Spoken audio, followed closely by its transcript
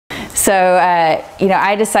So, you know,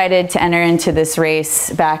 I decided to enter into this race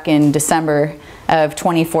back in December of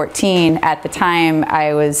 2014. At the time,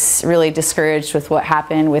 I was really discouraged with what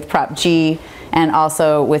happened with Prop G and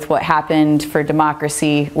also with what happened for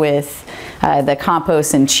democracy with the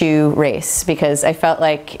compost and chew race, because I felt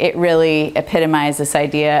like it really epitomized this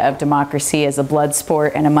idea of democracy as a blood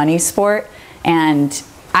sport and a money sport. And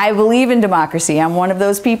I believe in democracy. I'm one of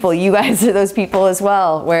those people. You guys are those people as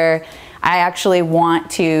well, where I actually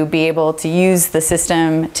want to be able to use the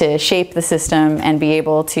system, to shape the system, and be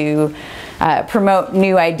able to promote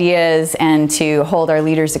new ideas and to hold our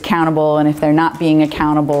leaders accountable, and if they're not being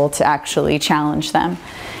accountable, to actually challenge them.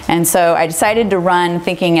 And so I decided to run,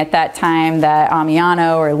 thinking at that time that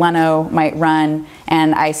Amiano or Leno might run,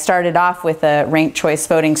 and I started off with a ranked choice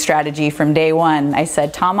voting strategy from day one. I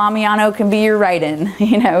said, Tom Amiano can be your write-in.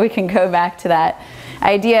 You know, we can go back to that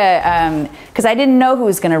idea, because I didn't know who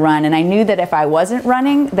was going to run, and I knew that if I wasn't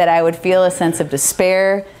running, that I would feel a sense of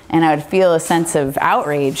despair and I would feel a sense of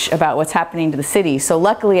outrage about what's happening to the city. So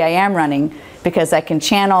luckily I am running, because I can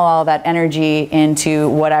channel all that energy into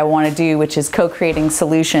what I want to do, which is co-creating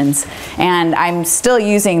solutions. And I'm still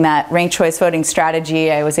using that ranked choice voting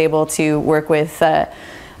strategy. I was able to work with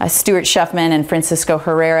Stuart and Francisco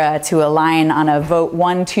Herrera to align on a vote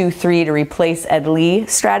 1, 2, 3 to replace Ed Lee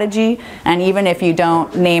strategy. And even if you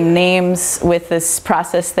don't name names with this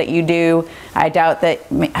process that you do, I doubt that,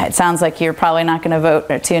 it sounds like you're probably not going to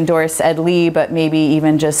vote to endorse Ed Lee, but maybe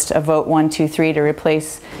even just a vote 1, 2, 3 to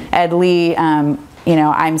replace Ed Lee. You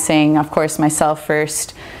know, I'm saying, of course, myself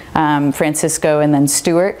first, Francisco, and then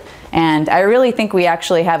Stuart. And I really think we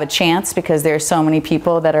actually have a chance, because there are so many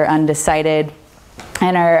people that are undecided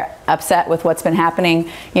and are upset with what's been happening.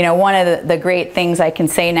 You know, one of the great things I can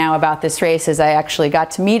say now about this race is I actually got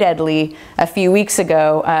to meet Ed Lee a few weeks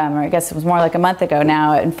ago, or I guess it was more like a month ago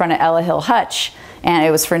now, in front of Ella Hill Hutch, and it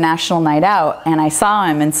was for National Night Out, and I saw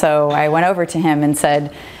him, and so I went over to him and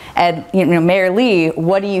said, Ed, you know, Mayor Lee,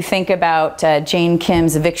 what do you think about Jane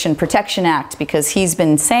Kim's Eviction Protection Act? Because he's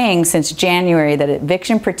been saying since January that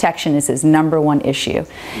eviction protection is his #1 issue.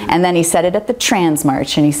 And then he said it at the Trans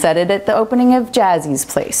March, and he said it at the opening of Jazzy's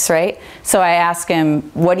Place, right? So I asked him,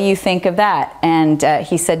 what do you think of that? And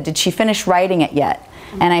he said, did she finish writing it yet?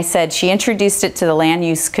 And I said, she introduced it to the Land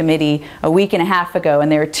Use Committee a week and a half ago,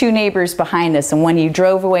 and there were 2 neighbors behind us, and when he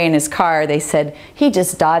drove away in his car, they said, he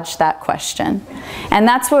just dodged that question. And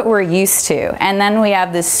that's what we're used to. And then we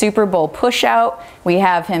have this Super Bowl push out. We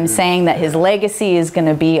have him saying that his legacy is going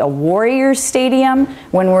to be a Warriors stadium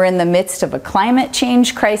when we're in the midst of a climate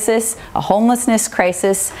change crisis, a homelessness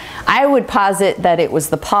crisis. I would posit that it was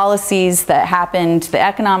the policies that happened, the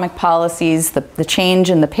economic policies, the change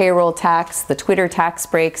in the payroll tax, the Twitter tax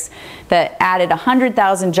breaks, that added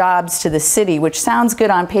 100,000 jobs to the city, which sounds good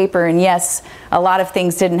on paper, and yes, a lot of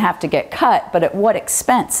things didn't have to get cut, but at what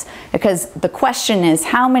expense? Because the question is,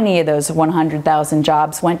 how many of those 100,000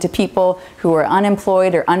 jobs went to people who were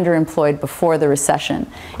unemployed or underemployed before the recession?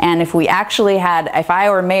 And if we actually had, if I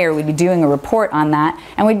were mayor, we'd be doing a report on that,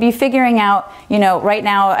 and we'd be figuring out, you know, right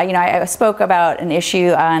now, you know, I spoke about an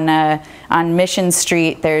issue on Mission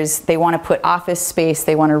Street. They want to put office space,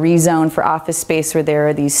 they want to rezone for office space where there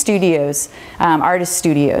are these studios, artist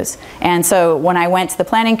studios. And so when I went to the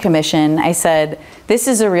Planning Commission, I said, this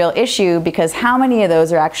is a real issue, because how many of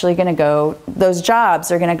those are actually going to go, those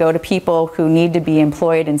jobs are going to go to people who need to be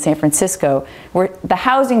employed in San Francisco, where the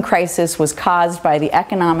housing crisis was caused by the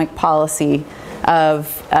economic policy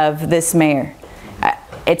of this mayor.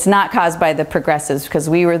 It's not caused by the progressives, because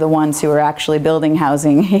we were the ones who were actually building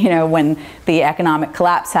housing, you know, when the economic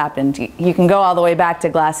collapse happened. You can go all the way back to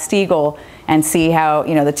Glass-Steagall and see how,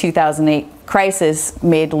 you know, the 2008 crisis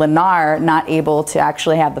made Lennar not able to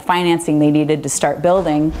actually have the financing they needed to start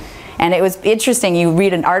building. And it was interesting, you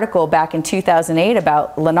read an article back in 2008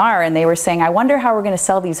 about Lennar, and they were saying, I wonder how we're going to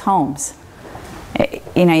sell these homes.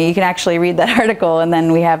 You know, you can actually read that article, and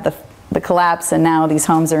then we have the collapse, and now these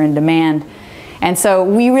homes are in demand. And so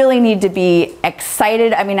we really need to be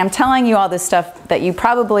excited. I mean, I'm telling you all this stuff that you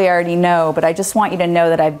probably already know, but I just want you to know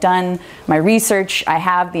that I've done my research, I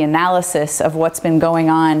have the analysis of what's been going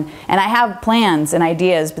on, and I have plans and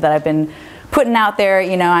ideas that I've been putting out there.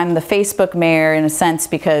 You know, I'm the Facebook mayor in a sense,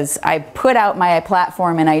 because I put out my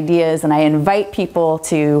platform and ideas, and I invite people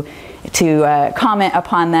to comment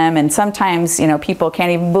upon them, and sometimes, you know, people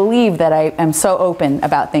can't even believe that I am so open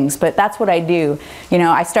about things, but that's what I do. You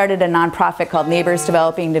know, I started a nonprofit called Neighbors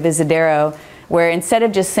Developing Divisadero, where instead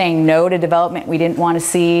of just saying no to development we didn't want to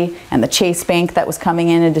see and the Chase Bank that was coming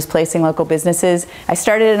in and displacing local businesses, I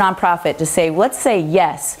started a nonprofit to say, let's say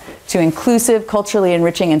yes to inclusive, culturally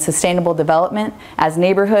enriching, and sustainable development as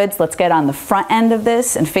neighborhoods. Let's get on the front end of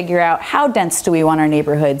this and figure out how dense do we want our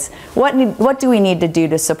neighborhoods? What do we need to do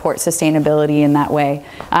to support sustainability in that way?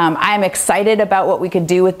 I'm excited about what we could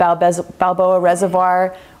do with Balboa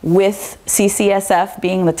Reservoir, with CCSF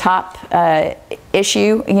being the top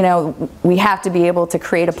issue. You know, we have to be able to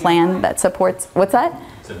create a plan that supports, what's that?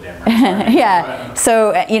 Yeah,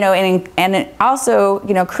 so, you know, and also,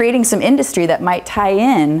 you know, creating some industry that might tie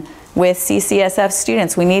in with CCSF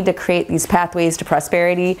students. We need to create these pathways to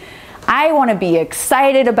prosperity. I want to be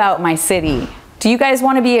excited about my city. Do you guys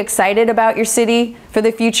want to be excited about your city for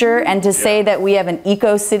the future and to say that we have an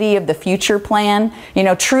eco-city of the future plan? You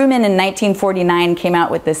know, Truman in 1949 came out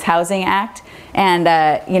with this Housing Act, and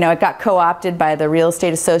you know, it got co-opted by the real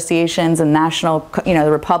estate associations and national, you know,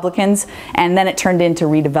 the Republicans, and then it turned into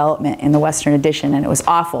redevelopment in the Western Addition, and it was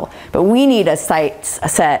awful. But we need a sight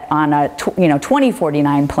set on a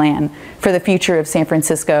 2049 plan for the future of San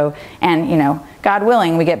Francisco, and you know, God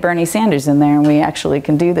willing, we get Bernie Sanders in there and we actually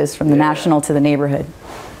can do this from the national to the neighborhood.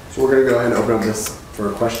 So we're going to go ahead and open up this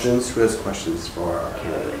for questions. Who has questions for our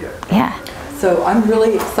candidate here? Yeah. So I'm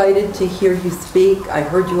really excited to hear you speak. I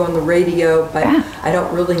heard you on the radio, but I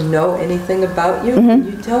don't really know anything about you. Can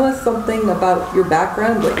you tell us something about your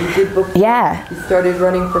background, what you did before you started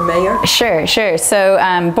running for mayor? Sure.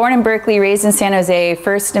 So born in Berkeley, raised in San Jose,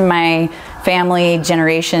 first in my family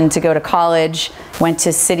generation to go to college. Went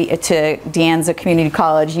to De Anza Community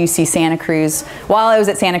College, UC Santa Cruz. While I was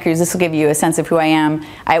at Santa Cruz, this will give you a sense of who I am.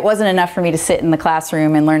 It wasn't enough for me to sit in the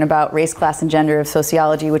classroom and learn about race, class, and gender of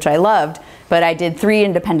sociology, which I loved, but I did 3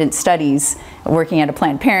 independent studies working at a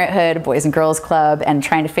Planned Parenthood, a Boys and Girls Club, and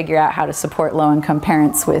trying to figure out how to support low-income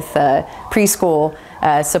parents with preschool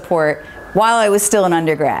support while I was still an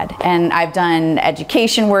undergrad. And I've done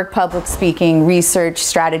education work, public speaking, research,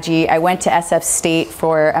 strategy. I went to SF State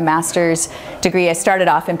for a master's degree. I started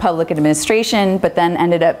off in public administration, but then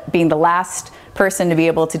ended up being the last person to be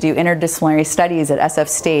able to do interdisciplinary studies at SF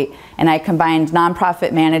State. And I combined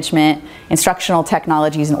nonprofit management, instructional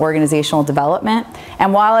technologies, and organizational development.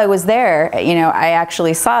 And while I was there, you know, I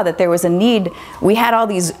actually saw that there was a need. We had all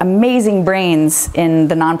these amazing brains in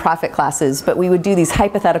the nonprofit classes, but we would do these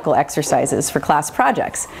hypothetical exercises for class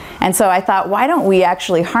projects. And so I thought, why don't we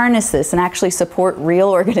actually harness this and actually support real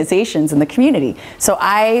organizations in the community? So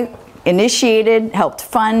I initiated, helped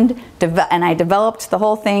fund, and I developed the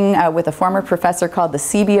whole thing with a former professor called the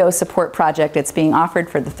CBO Support Project. It's being offered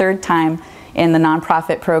for the 3rd time in the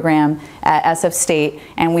nonprofit program at SF State,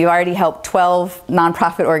 and we've already helped 12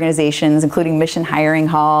 nonprofit organizations, including Mission Hiring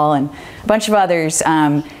Hall and a bunch of others.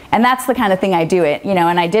 And that's the kind of thing I do it, you know,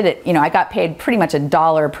 and I did it, you know, I got paid pretty much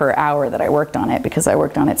 $1 per hour that I worked on it because I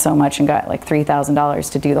worked on it so much and got like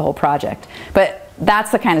 $3,000 to do the whole project. But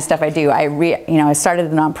that's the kind of stuff I do. I started a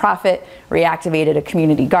nonprofit, reactivated a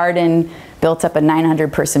community garden, built up a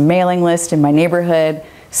 900-person mailing list in my neighborhood.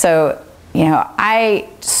 So, you know, I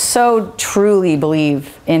so truly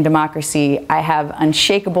believe in democracy. I have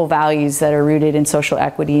unshakable values that are rooted in social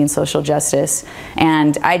equity and social justice.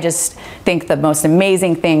 And I just think the most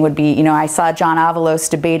amazing thing would be, you know, I saw John Avalos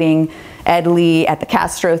debating Ed Lee at the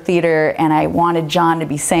Castro Theater, and I wanted John to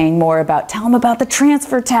be saying more about, tell him about the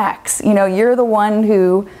transfer tax. You know, you're the one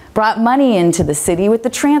who brought money into the city with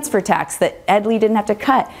the transfer tax that Ed Lee didn't have to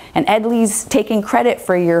cut. And Ed Lee's taking credit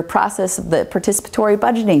for your process of the participatory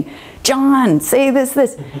budgeting. John, say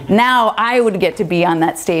this. Now I would get to be on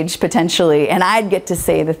that stage potentially, and I'd get to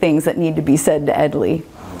say the things that need to be said to Ed Lee.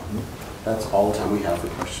 That's all the time we have for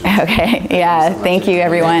questions. Okay, yeah, thank you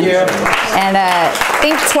everyone. Thank you. And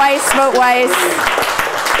think twice, vote Weiss.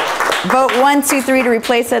 Vote 1, 2, 3 to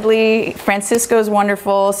replace Ed Lee. Francisco's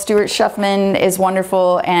wonderful, Stuart Shuffman is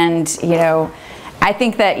wonderful, and you know, I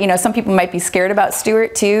think that, you know, some people might be scared about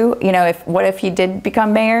Stuart too, you know, what if he did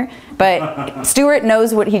become mayor? But Stuart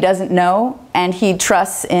knows what he doesn't know, and he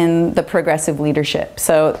trusts in the progressive leadership.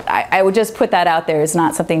 So I would just put that out there as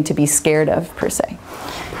not something to be scared of per se.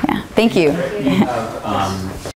 Yeah, thank you.